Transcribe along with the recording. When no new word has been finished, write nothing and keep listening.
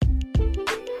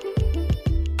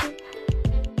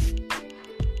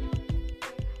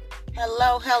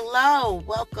Hello, hello.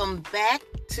 Welcome back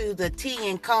to the Tea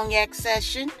and Cognac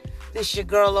session. This your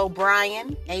girl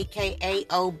O'Brien, aka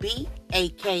OB,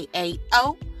 aka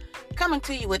O, coming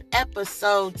to you with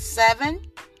episode 7.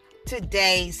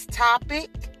 Today's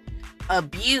topic,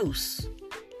 abuse,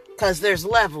 because there's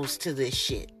levels to this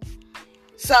shit.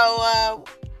 So,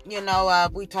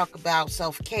 we talk about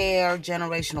self-care,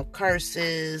 generational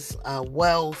curses,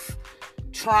 wealth,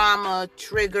 trauma,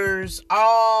 triggers,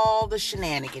 all the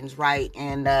shenanigans, right?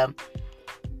 And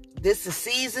this is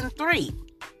season 3.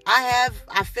 I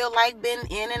feel like been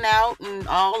in and out and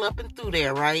all up and through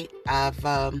there, right? I've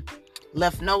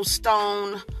left no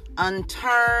stone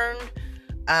unturned,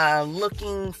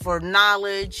 looking for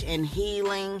knowledge and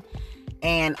healing,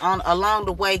 and along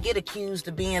the way get accused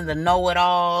of being the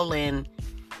know-it-all and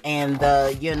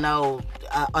the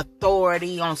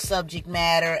authority on subject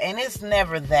matter, and it's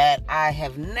never that. I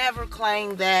have never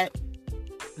claimed that.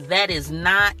 That is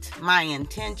not my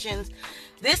intentions.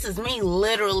 This is me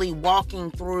literally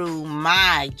walking through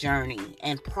my journey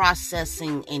and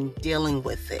processing and dealing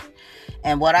with it.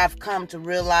 And what I've come to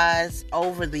realize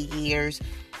over the years,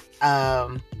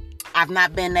 I've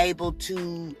not been able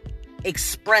to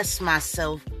express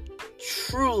myself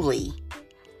truly,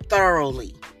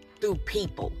 thoroughly through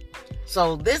people.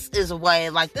 So this is a way,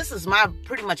 this is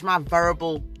pretty much my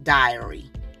verbal diary,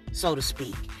 so to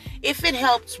speak. If it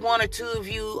helps one or two of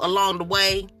you along the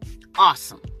way,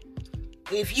 awesome.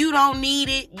 If you don't need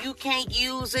it, you can't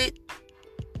use it.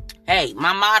 Hey,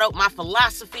 my motto, my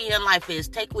philosophy in life is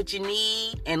take what you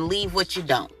need and leave what you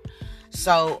don't.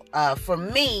 So for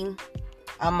me,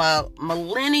 I'm a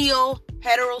millennial,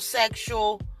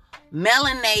 heterosexual,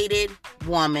 melanated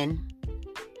woman,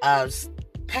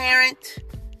 parent,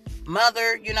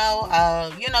 mother,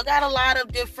 got a lot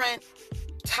of different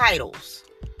titles.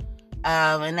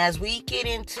 And as we get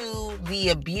into the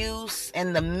abuse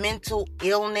and the mental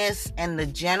illness and the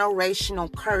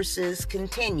generational curses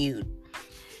continued,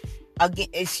 again,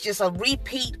 it's just a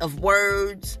repeat of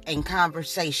words and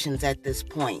conversations at this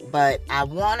point. But I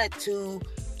wanted to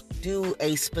do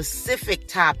a specific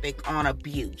topic on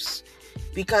abuse,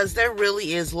 because there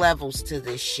really is levels to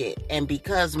this shit. And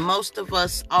because most of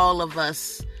us, all of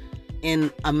us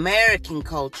in American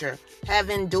culture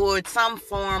have endured some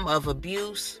form of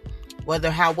abuse, whether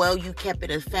how well you kept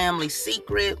it a family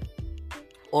secret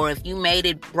or if you made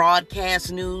it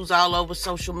broadcast news all over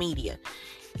social media.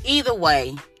 Either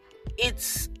way,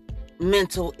 it's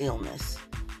mental illness.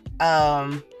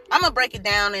 I'm going to break it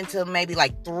down into maybe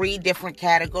 3 different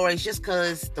categories, just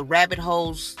because the rabbit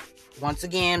holes, once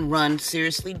again, run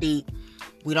seriously deep.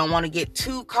 We don't want to get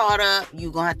too caught up.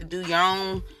 You're going to have to do your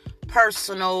own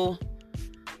personal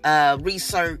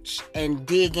research and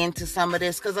dig into some of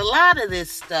this, because a lot of this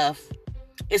stuff,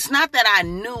 it's not that I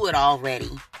knew it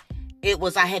already. It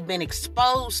was I had been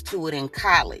exposed to it in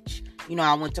college.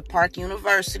 I went to Park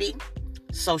University.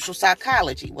 Social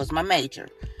psychology was my major.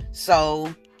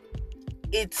 So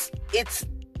it's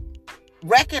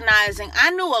recognizing I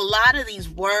knew a lot of these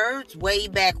words way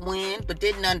back when, but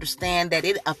didn't understand that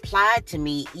it applied to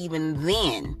me even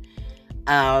then.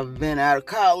 I've been out of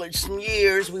college some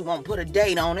years. We won't put a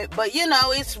date on it. But,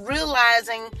 it's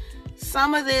realizing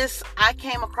some of this I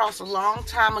came across a long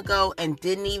time ago and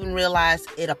didn't even realize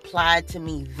it applied to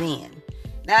me then.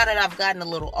 Now that I've gotten a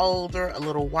little older, a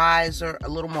little wiser, a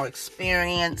little more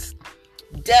experienced,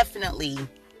 definitely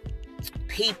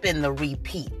peeping the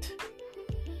repeat.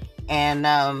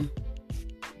 And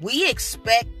we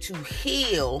expect to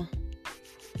heal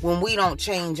when we don't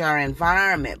change our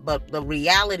environment. But the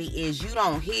reality is you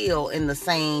don't heal in the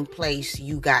same place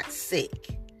you got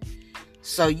sick.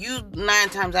 So you 9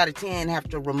 times out of 10 have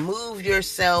to remove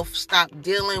yourself, stop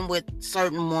dealing with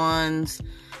certain ones,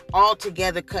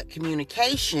 altogether cut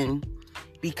communication,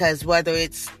 because whether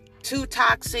it's too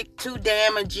toxic, too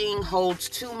damaging, holds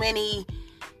too many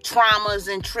traumas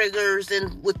and triggers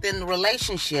within the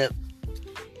relationship,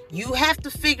 you have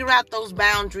to figure out those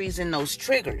boundaries and those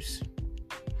triggers.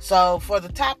 So for the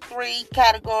top 3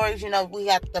 categories, we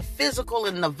got the physical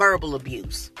and the verbal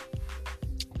abuse.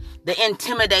 The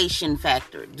intimidation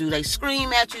factor. Do they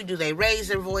scream at you? Do they raise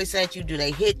their voice at you? Do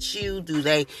they hit you? Do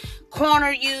they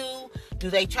corner you?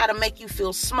 Do they try to make you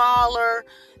feel smaller?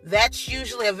 That's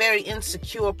usually a very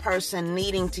insecure person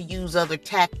needing to use other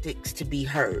tactics to be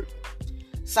heard.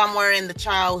 Somewhere in the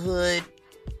childhood,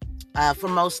 for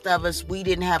most of us, we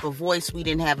didn't have a voice, we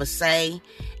didn't have a say.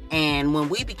 And when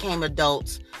we became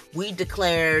adults, we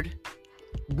declared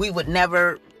we would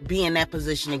never be in that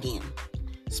position again.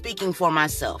 Speaking for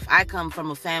myself, I come from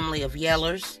a family of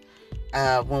yellers.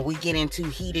 When we get into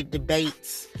heated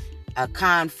debates,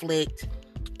 conflict,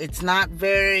 it's not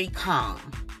very calm.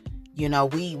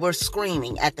 We're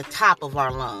screaming at the top of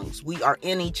our lungs. We are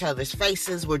in each other's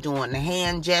faces. We're doing the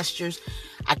hand gestures.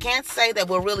 I can't say that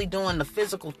we're really doing the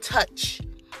physical touch,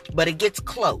 but it gets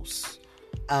close.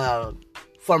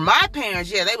 For my parents,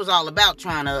 they was all about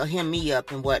trying to hem me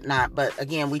up and whatnot. But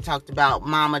again, we talked about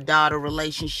mama-daughter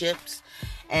relationships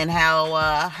and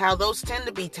how those tend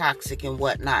to be toxic and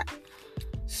whatnot.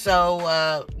 So,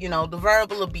 the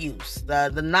verbal abuse,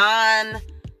 the non-verbal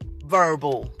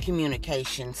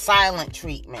communication, silent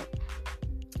treatment.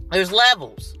 There's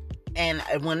levels. And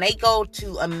when they go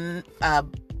to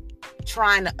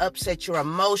trying to upset your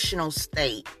emotional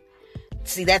state,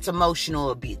 see, that's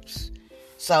emotional abuse.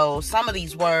 So some of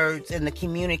these words in the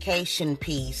communication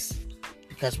piece,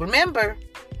 because remember,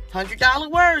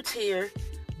 $100 words here,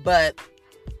 but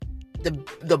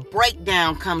the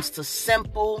breakdown comes to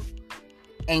simple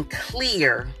and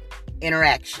clear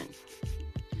interaction.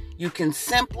 You can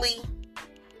simply,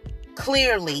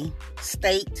 clearly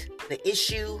state the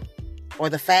issue or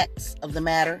the facts of the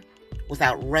matter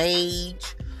without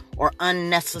rage or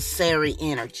unnecessary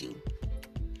energy.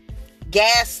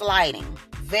 Gaslighting.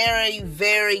 Very,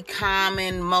 very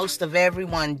common. Most of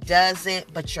everyone does it,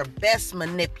 but your best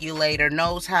manipulator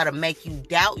knows how to make you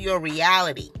doubt your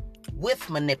reality with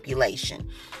manipulation.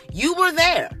 You were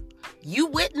there. You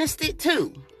witnessed it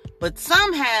too. But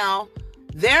somehow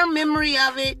their memory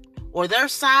of it or their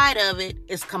side of it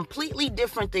is completely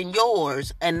different than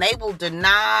yours, and they will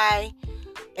deny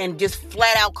and just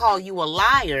flat out call you a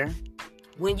liar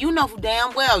when you know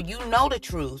damn well you know the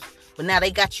truth, but now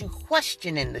they got you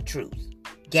questioning the truth.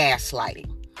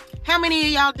 Gaslighting. How many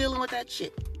of y'all dealing with that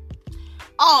shit?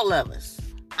 All of us.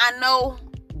 I know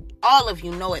all of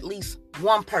you know at least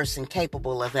one person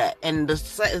capable of that. And the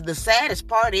saddest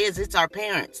part is it's our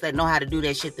parents that know how to do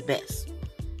that shit the best.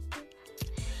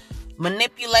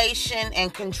 Manipulation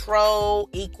and control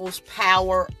equals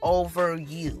power over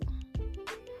you.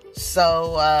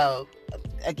 So,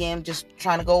 again, just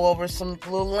trying to go over some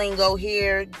little lingo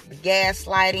here. The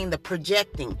gaslighting, the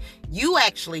projecting. You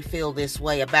actually feel this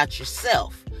way about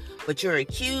yourself, but you're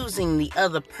accusing the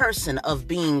other person of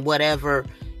being whatever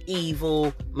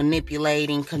evil,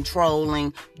 manipulating,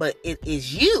 controlling, but it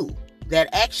is you that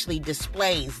actually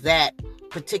displays that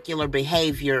particular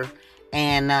behavior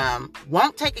and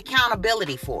won't take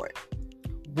accountability for it.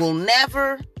 Will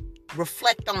never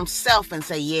reflect on self and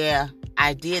say, yeah,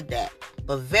 I did that.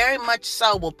 But very much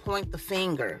so will point the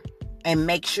finger and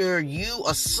make sure you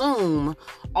assume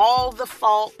all the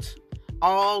fault,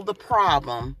 all the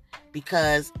problem,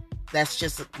 because that's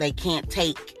just, they can't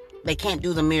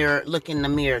do the look in the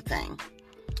mirror thing.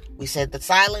 We said the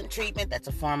silent treatment, that's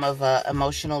a form of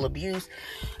emotional abuse.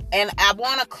 And I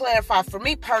want to clarify, for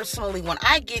me personally, when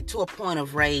I get to a point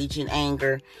of rage and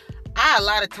anger, I a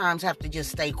lot of times have to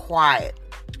just stay quiet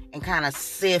and kind of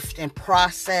sift and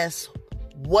process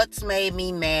what's made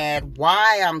me mad,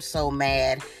 why I'm so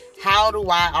mad, how do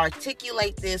I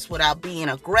articulate this without being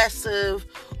aggressive,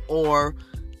 or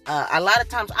a lot of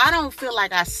times I don't feel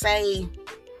like I say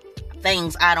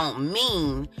things I don't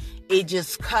mean. It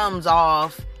just comes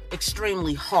off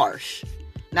extremely harsh.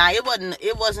 Now, it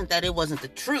wasn't that it wasn't the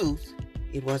truth.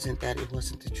 It wasn't that it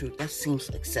wasn't the truth. That seems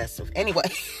excessive. Anyway,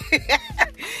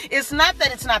 it's not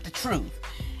that it's not the truth.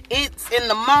 It's in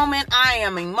the moment, I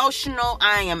am emotional,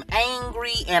 I am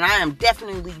angry, and I am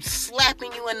definitely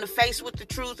slapping you in the face with the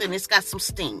truth, and it's got some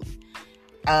sting.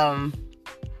 And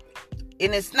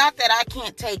it's not that I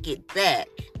can't take it back,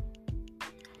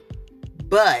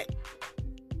 but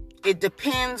it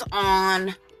depends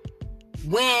on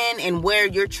when and where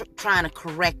you're trying to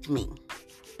correct me.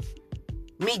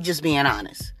 Me just being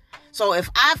honest. So if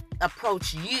I've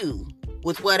approached you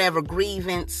with whatever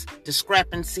grievance,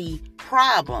 discrepancy,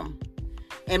 problem,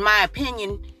 in my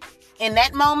opinion, in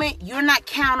that moment, you're not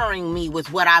countering me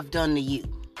with what I've done to you.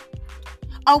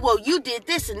 Oh, well, you did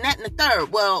this and that and the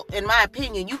third. Well, in my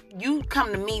opinion, you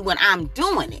come to me when I'm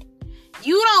doing it.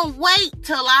 You don't wait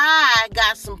till I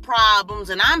got some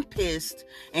problems and I'm pissed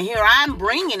and here I'm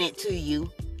bringing it to you.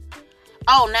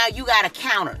 Oh, now you got to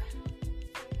counter.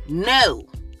 No,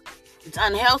 it's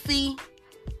unhealthy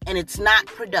and it's not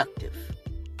productive.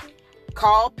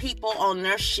 Call people on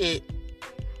their shit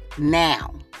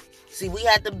now. See, we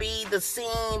had to be the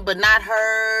seen but not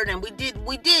heard, and we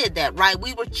did that, right?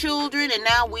 We were children and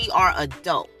now we are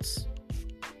adults.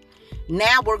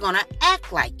 Now we're going to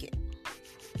act like it.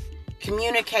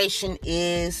 Communication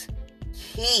is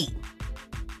key.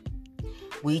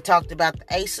 We talked about the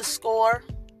ACEs score.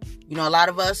 You know, a lot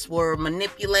of us were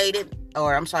molested,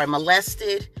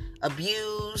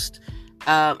 abused,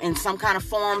 in some kind of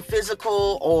form,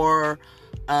 physical or,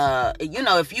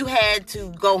 if you had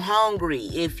to go hungry,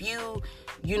 if you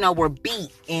were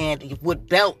beat and with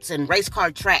belts and race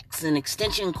car tracks and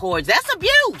extension cords. That's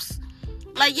abuse.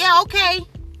 Like, yeah, okay.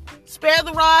 Spare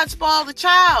the rod, spoil the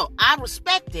child. I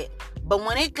respect it. But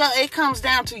when it comes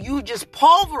down to you just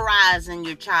pulverizing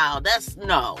your child,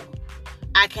 no.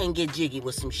 I can't get jiggy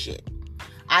with some shit.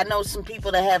 I know some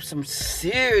people that have some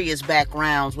serious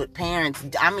backgrounds with parents.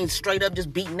 I mean, straight up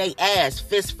just beating their ass,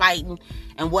 fist fighting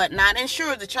and whatnot. And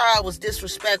sure, the child was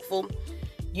disrespectful.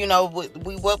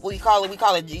 What we call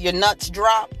it your nuts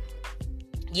drop.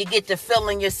 You get to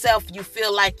feeling yourself. You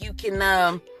feel like you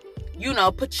can,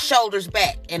 put your shoulders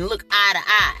back and look eye to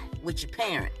eye with your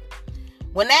parent.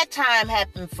 When that time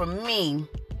happened for me,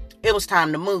 it was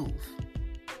time to move.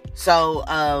 So,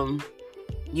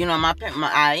 my parent,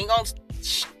 I ain't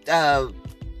gonna,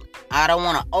 I don't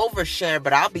want to overshare,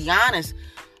 but I'll be honest.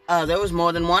 There was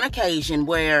more than one occasion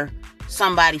where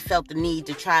somebody felt the need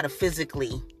to try to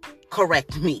physically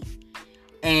correct me.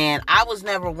 And I was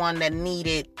never one that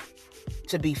needed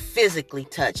to be physically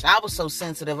touched. I was so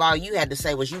sensitive. All you had to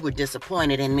say was you were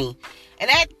disappointed in me. And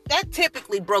that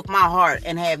typically broke my heart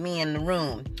and had me in the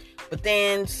room. But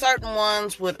then certain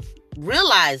ones would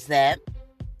realize that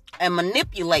and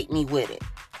manipulate me with it.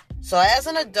 So as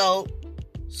an adult,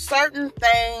 certain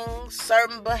things,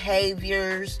 certain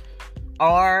behaviors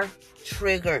are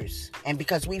triggers. And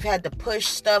because we've had to push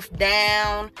stuff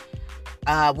down,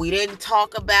 we didn't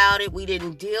talk about it. We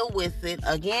didn't deal with it.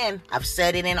 Again, I've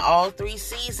said it in all 3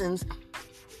 seasons.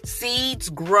 Seeds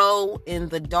grow in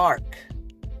the dark.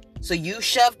 So you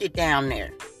shoved it down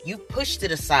there. You pushed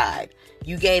it aside.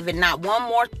 You gave it not one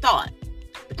more thought.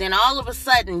 But then all of a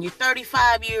sudden, you're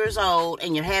 35 years old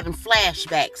and you're having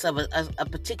flashbacks of a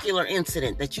particular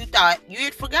incident that you thought you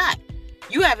had forgot.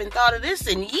 You haven't thought of this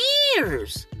in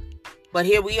years. But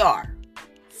here we are,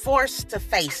 forced to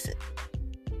face it.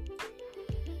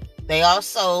 They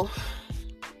also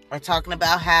are talking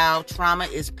about how trauma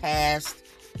is passed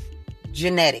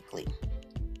genetically.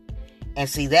 And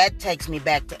see, that takes me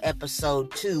back to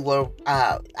episode 2 where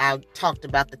I talked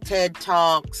about the TED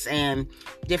Talks and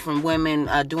different women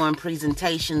doing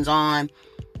presentations on,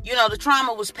 the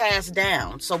trauma was passed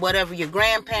down. So whatever your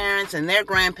grandparents and their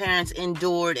grandparents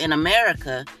endured in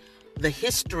America, the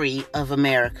history of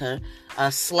America,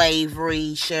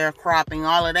 slavery, sharecropping,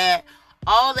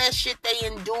 all that shit they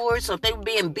endured. So if they were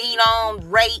being beat on,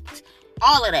 raped,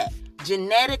 all of that,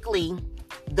 genetically,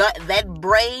 that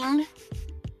brain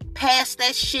passed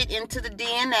that shit into the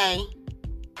DNA.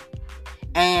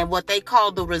 And what they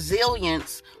call the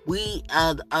resilience, we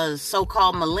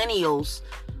so-called millennials,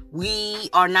 we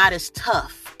are not as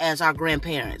tough as our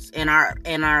grandparents and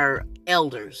our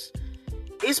elders.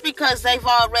 It's because they've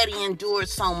already endured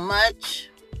so much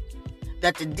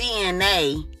that the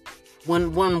DNA,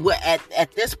 when we're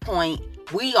at this point,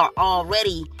 we are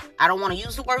already, I don't want to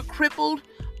use the word crippled,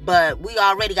 but we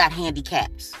already got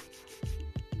handicaps.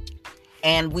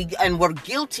 And we're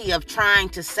guilty of trying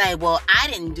to say, well, I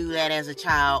didn't do that as a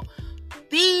child.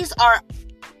 These are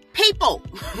people.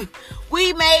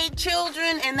 We made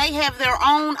children and they have their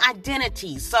own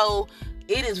identity. So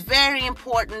it is very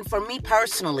important for me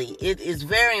personally. It is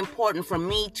very important for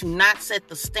me to not set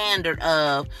the standard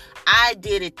of, I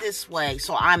did it this way,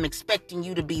 so I'm expecting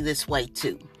you to be this way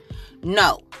too.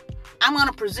 No. I'm going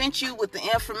to present you with the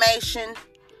information.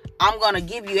 I'm going to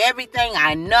give you everything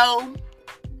I know.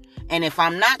 And if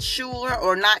I'm not sure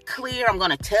or not clear, I'm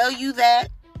going to tell you that.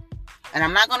 And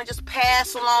I'm not going to just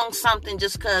pass along something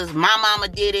just because my mama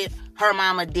did it, her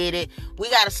mama did it. We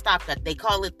got to stop that. They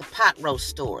call it the pot roast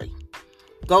story.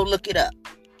 Go look it up.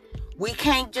 We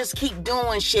can't just keep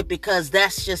doing shit because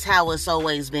that's just how it's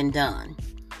always been done.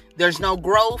 There's no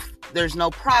growth. There's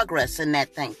no progress in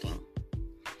that thinking.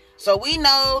 So we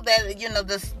know that,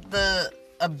 the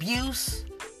abuse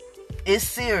is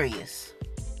serious.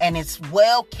 And it's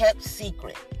well kept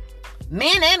secret.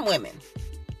 Men and women.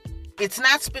 It's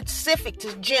not specific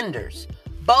to genders.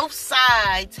 Both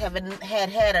sides have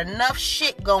had enough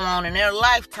shit go on in their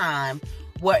lifetime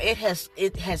where it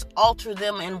has altered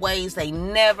them in ways they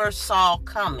never saw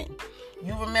coming.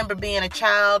 You remember being a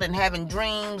child and having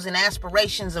dreams and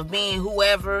aspirations of being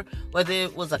whoever, whether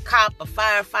it was a cop, a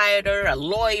firefighter, a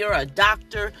lawyer, a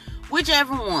doctor,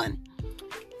 whichever one.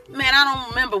 Man, I don't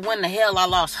remember when the hell I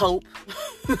lost hope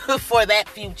for that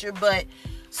future, but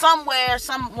somewhere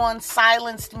someone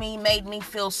silenced me, made me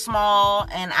feel small,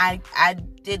 and I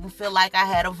didn't feel like I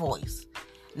had a voice.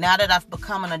 Now that I've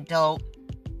become an adult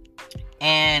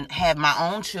and have my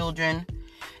own children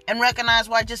and recognize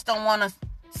where I just don't want to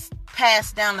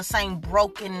pass down the same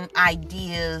broken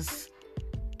ideas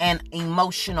and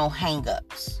emotional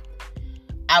hang-ups.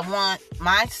 I want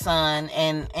my son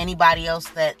and anybody else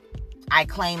that I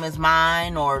claim as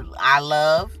mine or I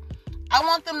love. I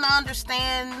want them to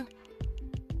understand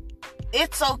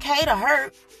it's okay to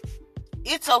hurt.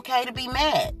 It's okay to be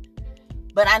mad.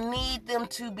 But I need them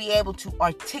to be able to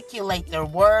articulate their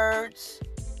words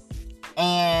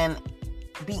and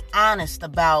be honest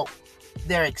about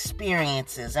their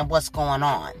experiences and what's going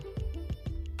on.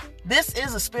 This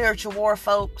is a spiritual war,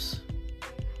 folks.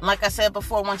 Like I said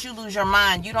before, once you lose your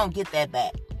mind, you don't get that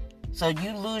back. So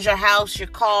you lose your house, your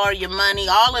car, your money,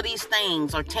 all of these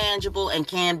things are tangible and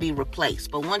can be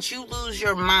replaced. But once you lose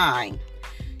your mind,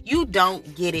 you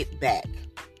don't get it back.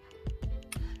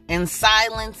 And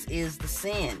silence is the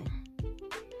sin.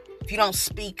 If you don't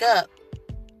speak up,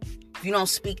 if you don't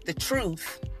speak the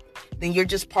truth, then you're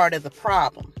just part of the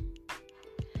problem.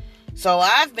 So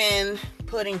I've been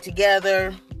putting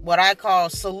together what I call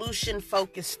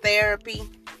solution-focused therapy,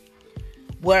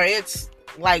 where it's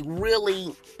like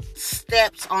really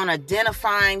steps on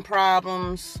identifying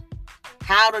problems,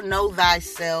 how to know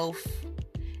thyself.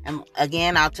 And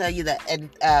again, I'll tell you the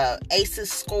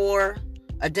ACEs score,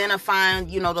 identifying,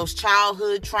 those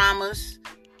childhood traumas,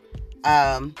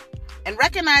 and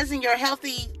recognizing your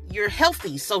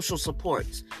healthy social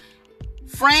supports.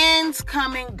 Friends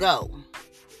come and go,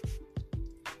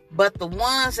 but the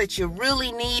ones that you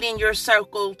really need in your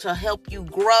circle to help you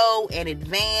grow and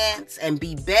advance and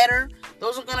be better,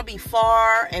 those are going to be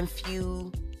far and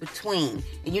few between.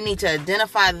 And you need to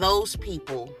identify those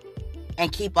people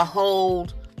and keep a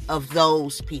hold of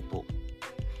those people.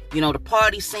 The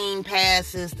party scene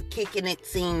passes, the kicking it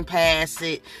scene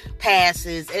passes,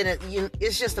 and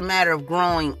it's just a matter of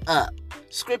growing up.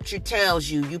 Scripture tells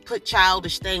you put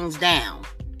childish things down.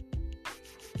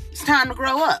 It's time to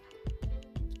grow up.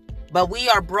 But we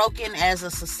are broken as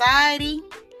a society,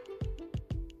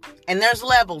 and there's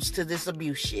levels to this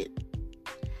abuse shit.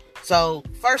 So,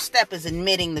 first step is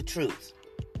admitting the truth.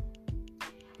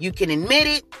 You can admit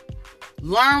it,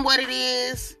 learn what it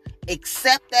is,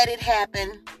 accept that it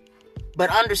happened, but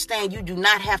understand you do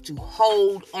not have to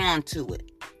hold on to it.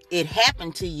 It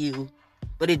happened to you,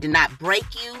 but it did not break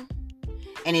you,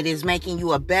 and it is making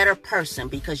you a better person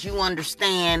because you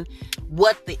understand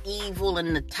what the evil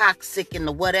and the toxic and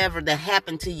the whatever that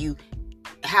happened to you,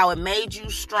 how it made you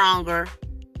stronger,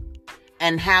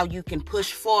 and how you can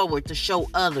push forward to show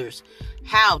others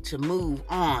how to move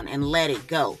on and let it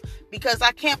go. Because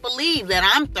I can't believe that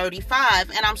I'm 35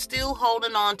 and I'm still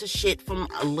holding on to shit from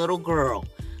a little girl.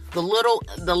 The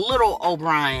little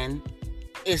O'Brien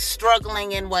is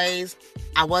struggling in ways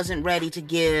I wasn't ready to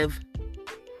give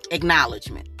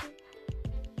acknowledgement.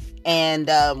 And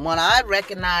when I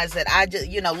recognize that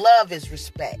love is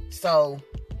respect. So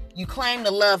you claim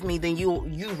to love me, then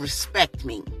you respect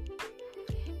me.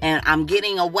 And I'm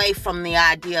getting away from the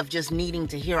idea of just needing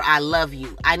to hear I love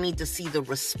you. I need to see the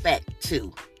respect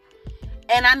too.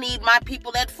 And I need my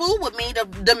people that fool with me to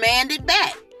demand it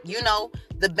back.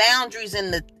 The boundaries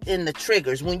and the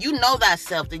triggers. When you know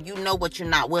thyself, then you know what you're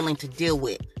not willing to deal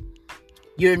with.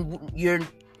 You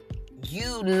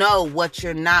know what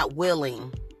you're not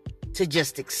willing to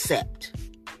just accept.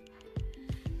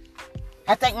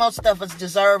 I think most of us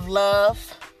deserve love,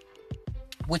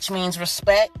 which means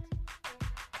respect.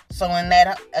 So in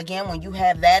that, again, when you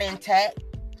have that intact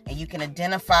and you can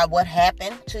identify what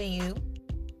happened to you,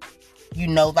 you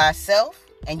know thyself,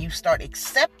 and you start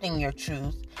accepting your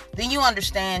truth, then you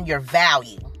understand your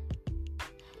value.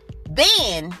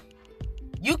 Then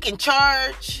you can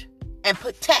charge and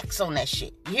put tax on that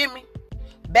shit. You hear me?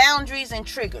 Boundaries and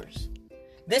triggers.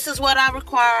 This is what I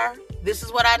require. This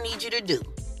is what I need you to do.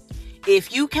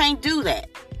 If you can't do that,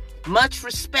 much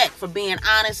respect for being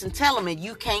honest and telling me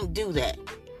you can't do that.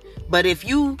 But if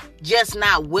you just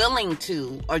not willing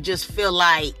to, or just feel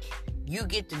like you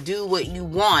get to do what you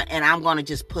want and I'm going to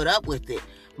just put up with it,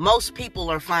 most people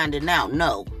are finding out,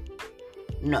 no,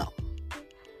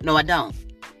 I don't.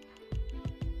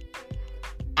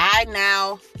 I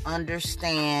now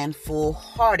understand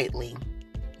full-heartedly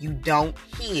you don't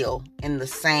heal in the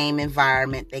same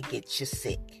environment that gets you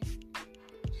sick.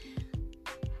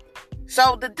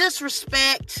 So the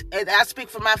disrespect, and I speak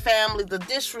for my family, the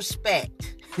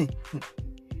disrespect,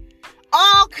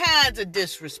 all kinds of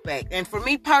disrespect. And for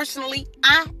me personally,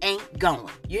 I ain't going.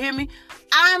 You hear me?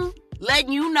 I'm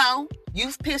letting you know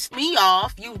you've pissed me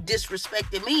off. You've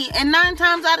disrespected me. And 9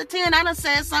 times out of 10, I done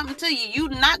said something to you you're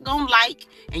not going to like,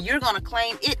 and you're going to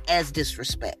claim it as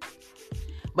disrespect.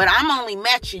 But I'm only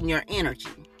matching your energy.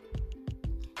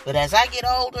 But as I get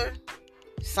older,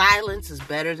 silence is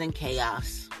better than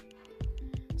chaos.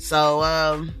 So,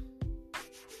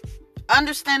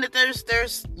 understand that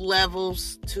there's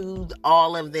levels to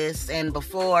all of this. And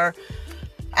before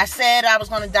I said I was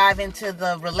going to dive into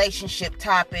the relationship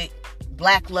topic,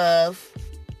 black love,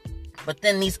 but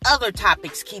then these other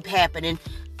topics keep happening.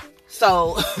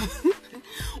 So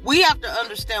we have to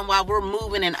understand why we're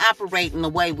moving and operating the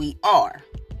way we are.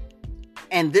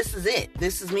 And this is it.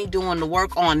 This is me doing the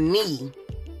work on me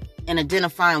and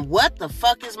identifying what the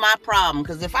fuck is my problem.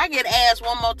 Because if I get asked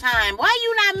one more time, why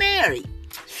you not married?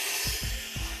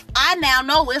 I now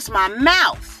know it's my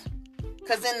mouth.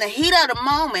 Because in the heat of the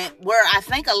moment, where I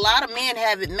think a lot of men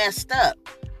have it messed up,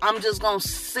 I'm just going to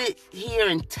sit here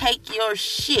and take your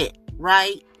shit,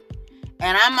 right?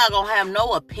 And I'm not going to have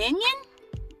no opinion?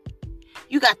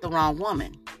 You got the wrong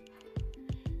woman.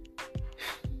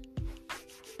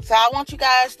 So I want you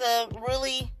guys to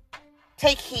really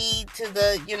take heed to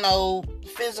the,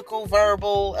 physical,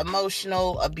 verbal,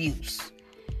 emotional abuse.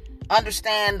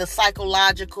 Understand the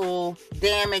psychological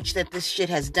damage that this shit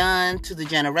has done to the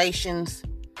generations.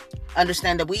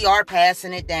 Understand that we are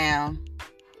passing it down.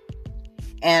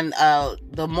 And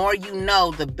the more you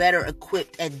know, the better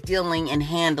equipped at dealing and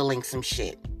handling some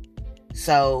shit.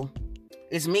 So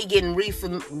it's me getting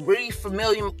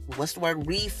re-familiar. What's the word?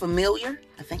 Re-familiar?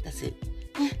 I think that's it.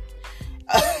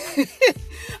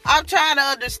 I'm trying to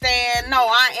understand. No,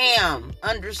 I am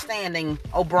understanding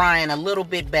O'Brien a little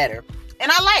bit better.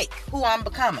 And I like who I'm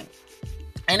becoming.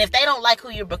 And if they don't like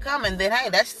who you're becoming, then hey,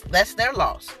 that's their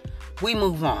loss. We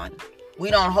move on.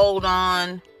 We don't hold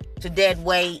on to dead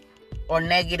weight or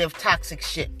negative toxic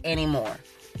shit anymore.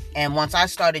 And once I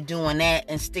started doing that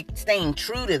and staying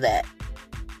true to that,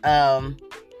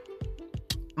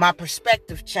 my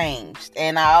perspective changed.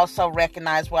 And I also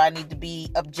recognize where I need to be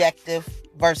objective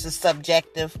versus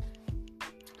subjective.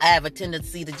 I have a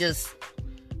tendency to just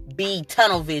be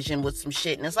tunnel vision with some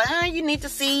shit. And it's like, you need to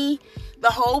see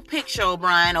the whole picture,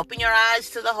 O'Brien. Open your eyes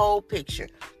to the whole picture.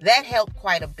 That helped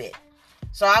quite a bit.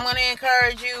 So I'm going to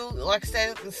encourage you, like I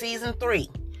said, season 3.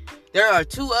 There are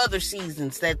 2 other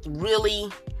seasons that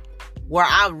where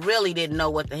I really didn't know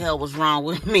what the hell was wrong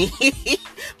with me.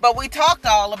 But we talked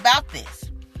all about this.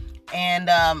 And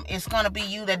it's going to be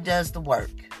you that does the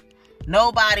work.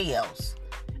 Nobody else.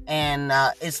 And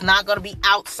it's not going to be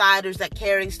outsiders that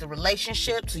carries the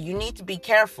relationship. So you need to be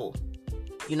careful.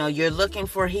 You're looking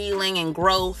for healing and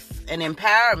growth and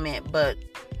empowerment. But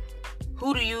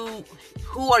who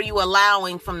are you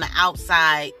allowing from the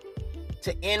outside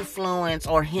to influence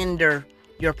or hinder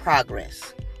your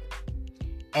progress?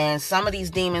 And some of these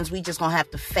demons we just going to have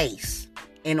to face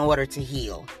in order to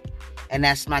heal. And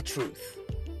that's my truth.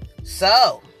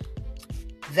 So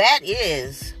that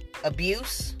is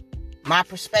abuse. My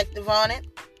perspective on it.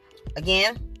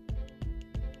 Again,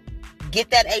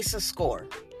 get that ACEs score.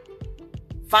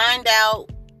 Find out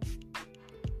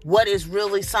what is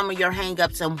really some of your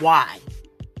hangups and why.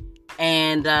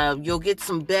 And you'll get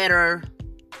some better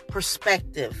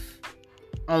perspective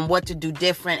on what to do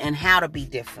different and how to be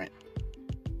different.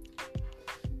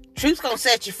 Truth's gonna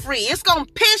set you free. It's gonna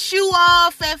piss you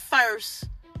off at first,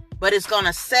 but it's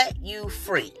gonna set you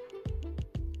free.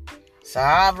 So,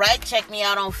 all right, check me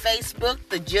out on Facebook,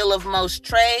 the Jill of Most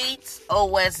Trades,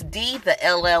 OSD, the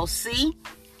LLC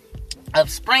of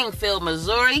Springfield,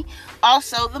 Missouri.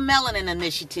 Also, the Melanin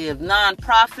Initiative,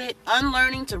 nonprofit,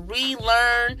 unlearning to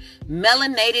relearn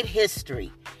melanated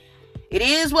history. It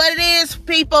is what it is,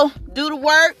 people. Do the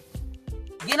work.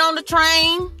 Get on the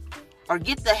train or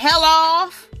get the hell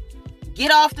off.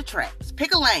 Get off the tracks.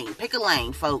 Pick a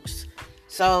lane, folks.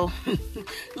 So,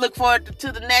 look forward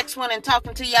to the next one and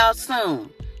talking to y'all soon.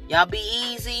 Y'all be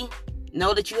easy.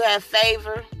 Know that you have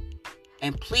favor.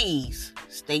 And please,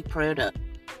 stay prayed up.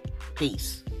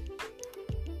 Peace.